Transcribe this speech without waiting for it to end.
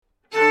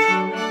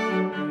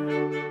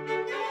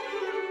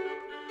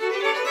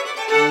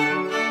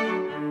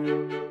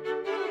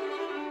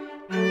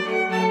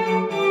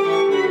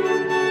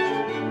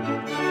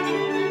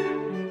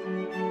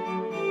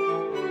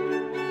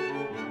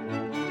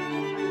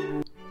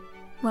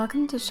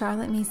Welcome to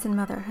Charlotte Mason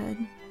Motherhood,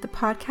 the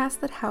podcast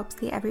that helps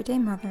the everyday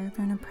mother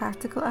learn a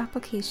practical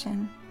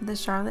application of the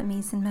Charlotte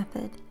Mason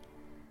method.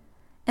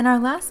 In our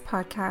last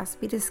podcast,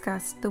 we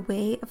discussed the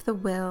way of the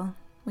will,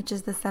 which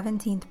is the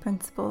 17th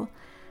principle,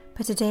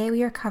 but today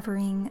we are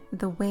covering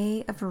the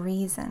way of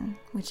reason,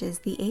 which is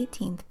the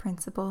 18th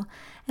principle,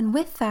 and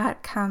with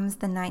that comes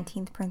the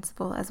 19th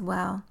principle as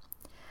well.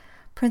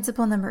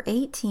 Principle number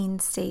 18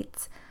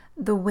 states,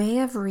 the way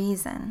of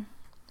reason.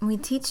 We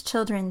teach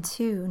children,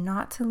 too,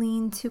 not to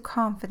lean too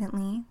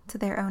confidently to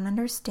their own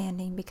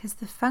understanding because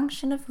the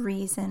function of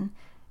reason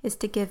is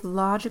to give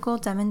logical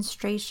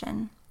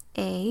demonstration,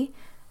 A,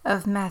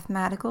 of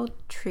mathematical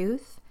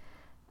truth,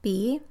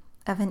 B,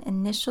 of an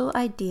initial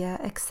idea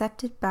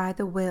accepted by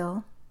the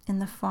will. In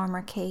the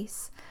former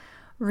case,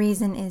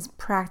 reason is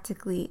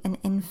practically an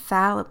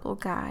infallible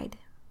guide,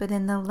 but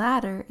in the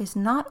latter is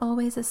not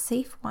always a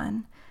safe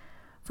one.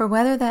 For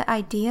whether that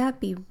idea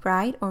be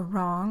right or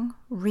wrong,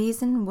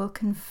 reason will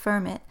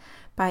confirm it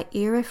by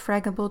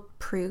irrefragable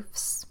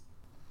proofs.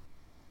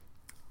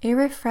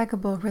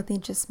 Irrefragable really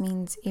just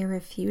means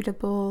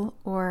irrefutable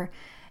or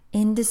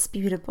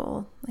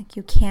indisputable, like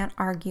you can't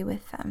argue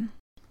with them.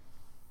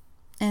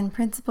 And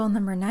principle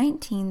number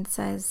 19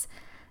 says,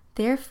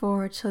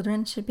 therefore,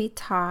 children should be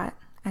taught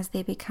as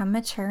they become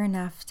mature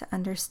enough to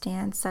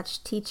understand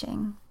such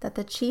teaching, that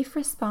the chief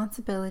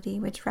responsibility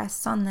which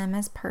rests on them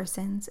as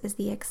persons is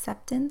the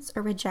acceptance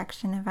or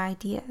rejection of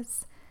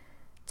ideas.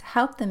 To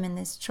help them in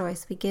this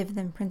choice, we give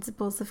them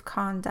principles of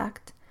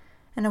conduct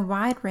and a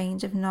wide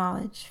range of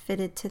knowledge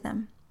fitted to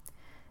them.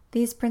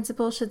 These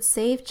principles should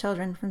save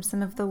children from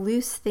some of the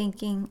loose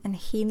thinking and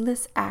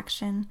heedless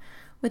action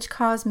which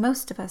cause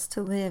most of us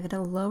to live at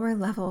a lower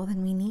level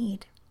than we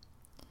need.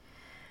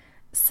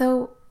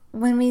 So,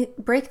 when we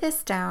break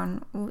this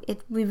down,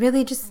 we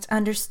really just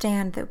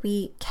understand that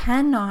we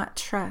cannot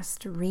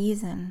trust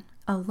reason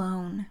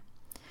alone.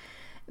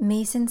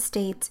 Mason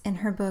states in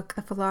her book,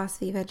 A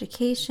Philosophy of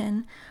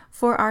Education,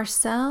 for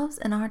ourselves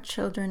and our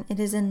children, it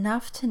is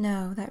enough to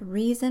know that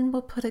reason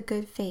will put a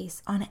good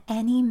face on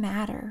any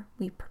matter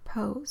we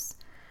propose.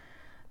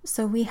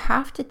 So we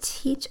have to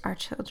teach our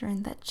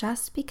children that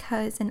just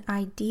because an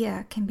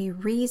idea can be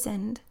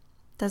reasoned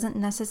doesn't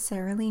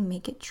necessarily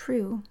make it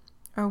true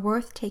or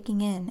worth taking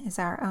in as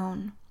our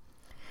own.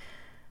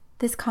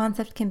 This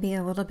concept can be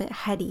a little bit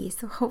heady,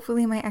 so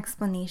hopefully my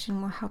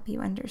explanation will help you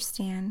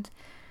understand.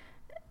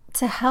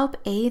 To help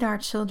aid our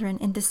children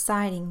in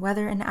deciding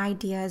whether an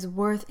idea is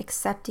worth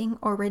accepting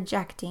or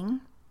rejecting,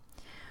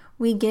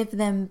 we give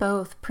them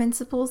both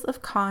principles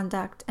of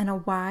conduct and a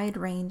wide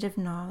range of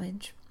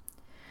knowledge.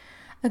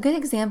 A good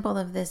example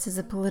of this is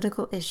a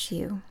political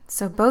issue.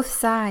 So both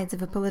sides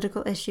of a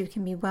political issue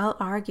can be well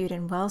argued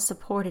and well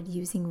supported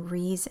using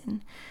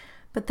reason.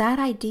 But that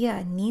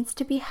idea needs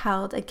to be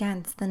held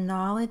against the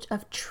knowledge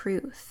of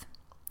truth.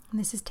 And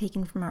this is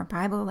taken from our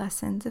Bible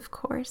lessons, of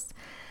course.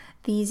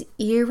 These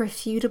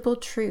irrefutable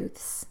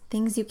truths,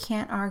 things you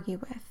can't argue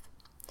with.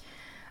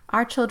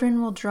 Our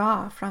children will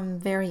draw from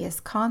various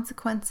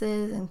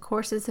consequences and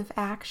courses of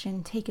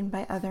action taken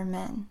by other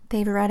men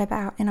they've read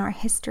about in our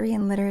history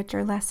and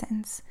literature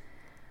lessons.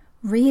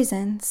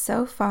 Reason,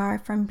 so far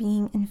from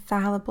being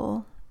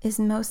infallible, is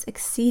most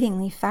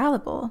exceedingly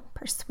fallible,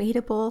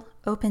 persuadable,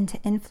 open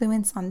to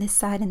influence on this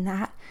side and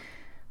that,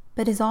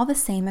 but is all the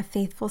same a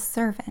faithful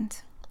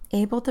servant,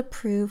 able to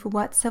prove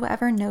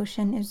whatsoever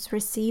notion is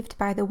received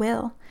by the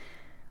will.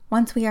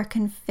 Once we are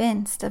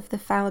convinced of the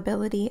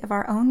fallibility of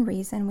our own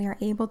reason, we are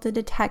able to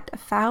detect a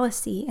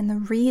fallacy in the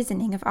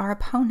reasoning of our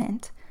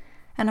opponent,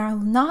 and are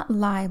not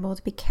liable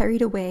to be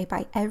carried away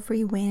by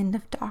every wind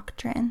of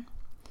doctrine.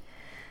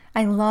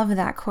 I love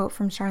that quote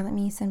from Charlotte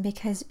Mason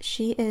because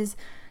she is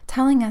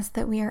telling us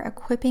that we are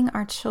equipping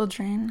our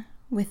children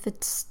with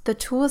the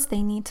tools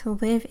they need to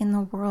live in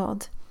the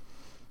world.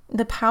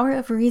 The power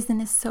of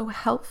reason is so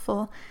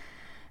helpful,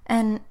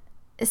 and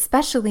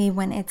especially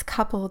when it's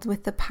coupled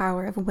with the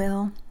power of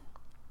will.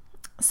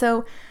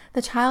 So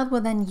the child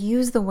will then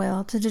use the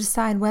will to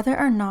decide whether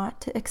or not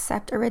to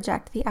accept or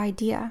reject the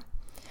idea.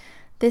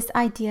 This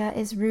idea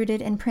is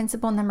rooted in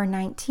principle number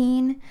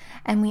 19,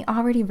 and we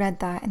already read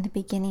that in the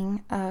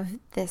beginning of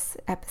this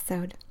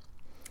episode.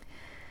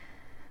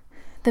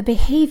 The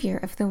behavior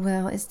of the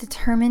will is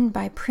determined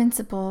by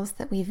principles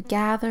that we've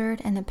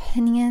gathered and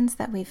opinions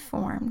that we've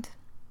formed.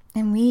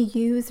 And we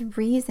use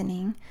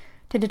reasoning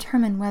to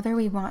determine whether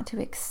we want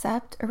to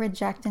accept or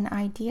reject an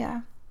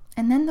idea.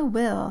 And then the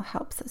will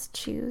helps us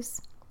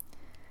choose.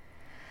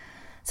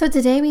 So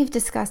today we've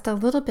discussed a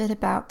little bit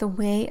about the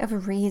way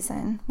of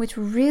reason, which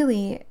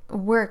really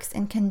works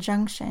in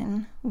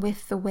conjunction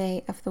with the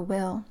way of the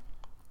will.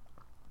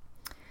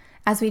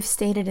 As we've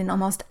stated in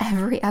almost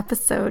every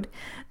episode,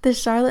 the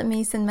Charlotte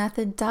Mason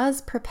method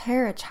does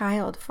prepare a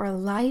child for a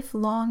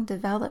lifelong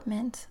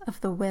development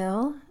of the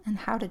will and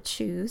how to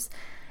choose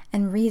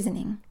and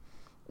reasoning.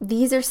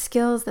 These are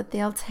skills that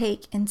they'll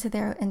take into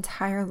their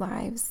entire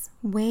lives,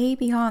 way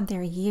beyond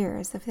their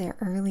years of their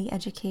early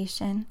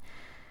education.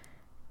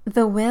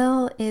 The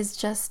will is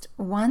just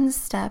one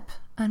step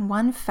and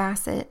one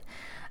facet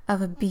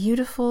of a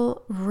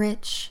beautiful,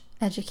 rich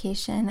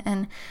education.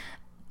 And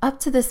up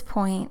to this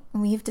point,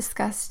 we've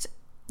discussed,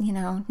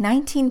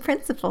 19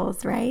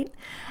 principles, right?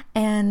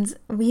 And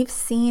we've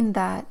seen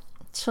that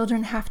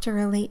children have to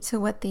relate to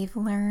what they've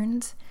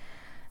learned.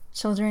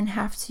 Children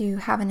have to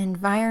have an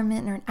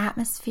environment or an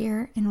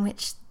atmosphere in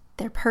which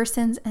their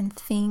persons and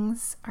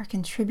things are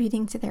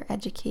contributing to their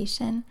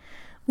education.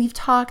 We've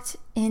talked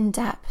in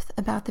depth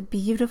about the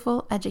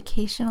beautiful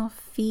educational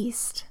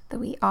feast that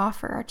we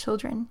offer our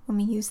children when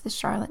we use the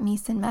Charlotte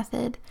Mason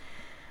method.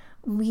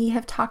 We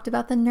have talked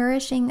about the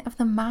nourishing of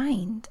the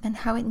mind and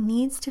how it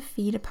needs to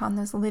feed upon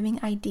those living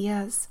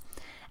ideas,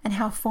 and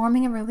how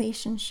forming a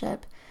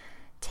relationship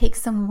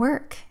takes some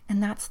work,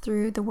 and that's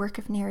through the work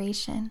of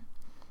narration.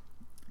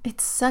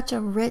 It's such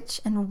a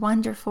rich and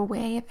wonderful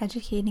way of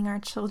educating our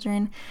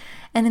children.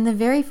 And in the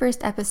very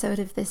first episode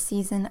of this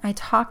season, I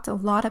talked a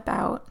lot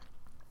about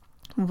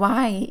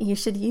why you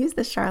should use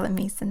the Charlotte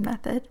Mason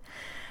method.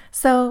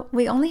 So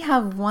we only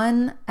have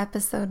one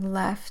episode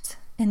left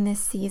in this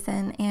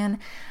season, and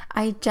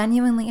I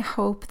genuinely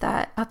hope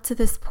that up to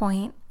this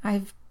point,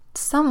 I've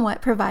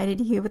somewhat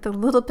provided you with a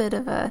little bit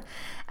of a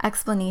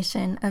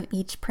explanation of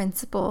each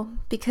principle,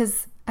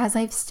 because as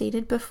I've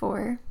stated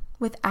before,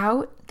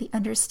 without the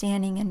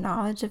understanding and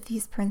knowledge of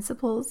these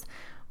principles,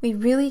 we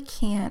really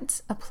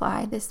can't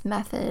apply this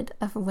method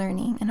of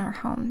learning in our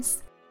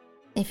homes.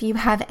 If you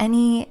have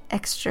any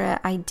extra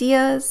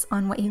ideas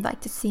on what you'd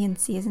like to see in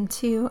season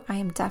 2, I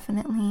am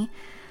definitely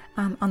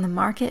on the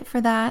market for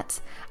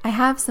that. I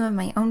have some of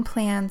my own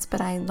plans,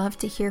 but I love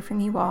to hear from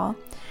you all.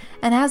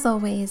 And as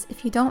always,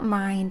 if you don't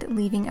mind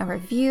leaving a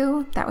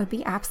review, that would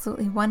be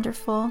absolutely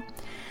wonderful.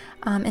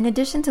 In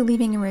addition to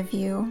leaving a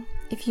review,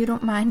 if you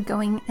don't mind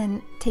going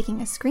and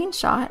taking a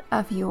screenshot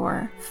of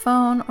your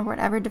phone or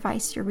whatever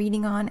device you're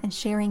reading on and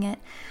sharing it,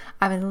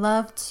 I would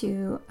love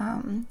to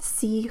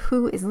see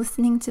who is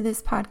listening to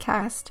this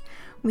podcast.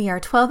 We are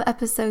 12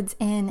 episodes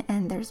in,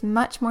 and there's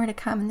much more to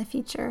come in the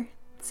future.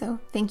 So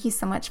thank you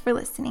so much for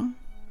listening.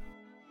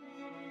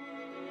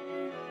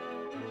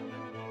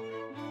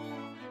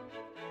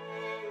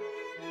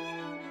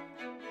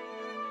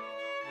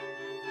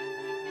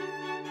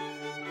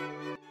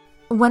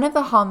 One of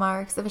the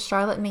hallmarks of a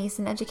Charlotte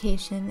Mason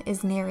education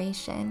is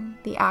narration,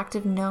 the act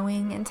of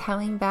knowing and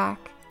telling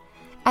back.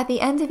 At the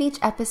end of each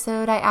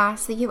episode, I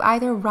ask that you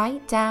either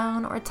write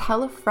down or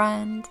tell a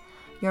friend,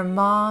 your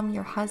mom,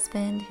 your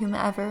husband,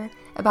 whomever,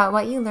 about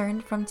what you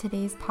learned from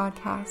today's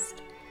podcast.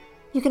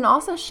 You can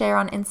also share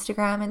on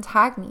Instagram and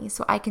tag me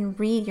so I can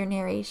read your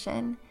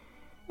narration.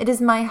 It is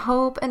my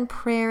hope and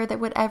prayer that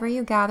whatever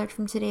you gathered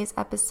from today's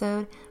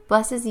episode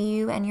blesses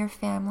you and your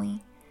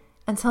family.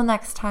 Until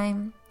next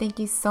time, thank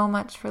you so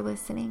much for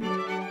listening.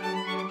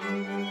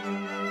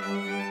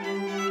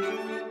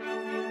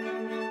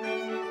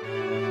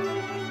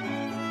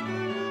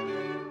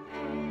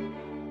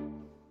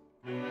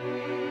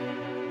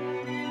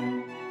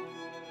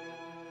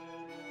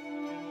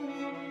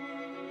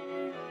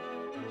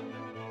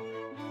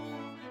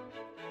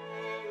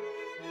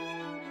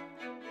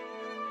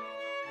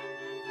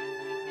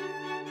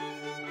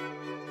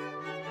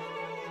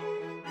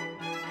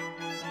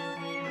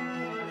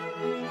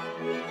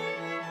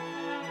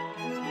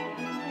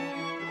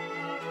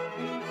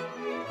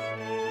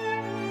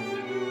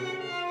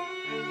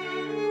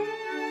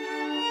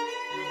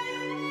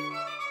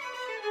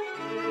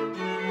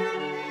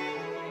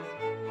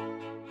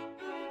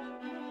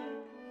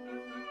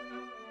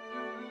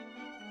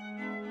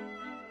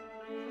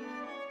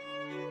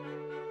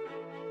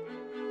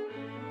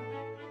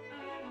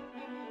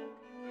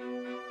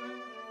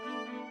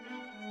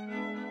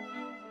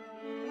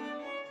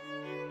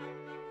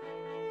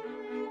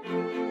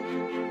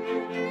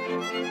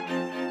 Thank you.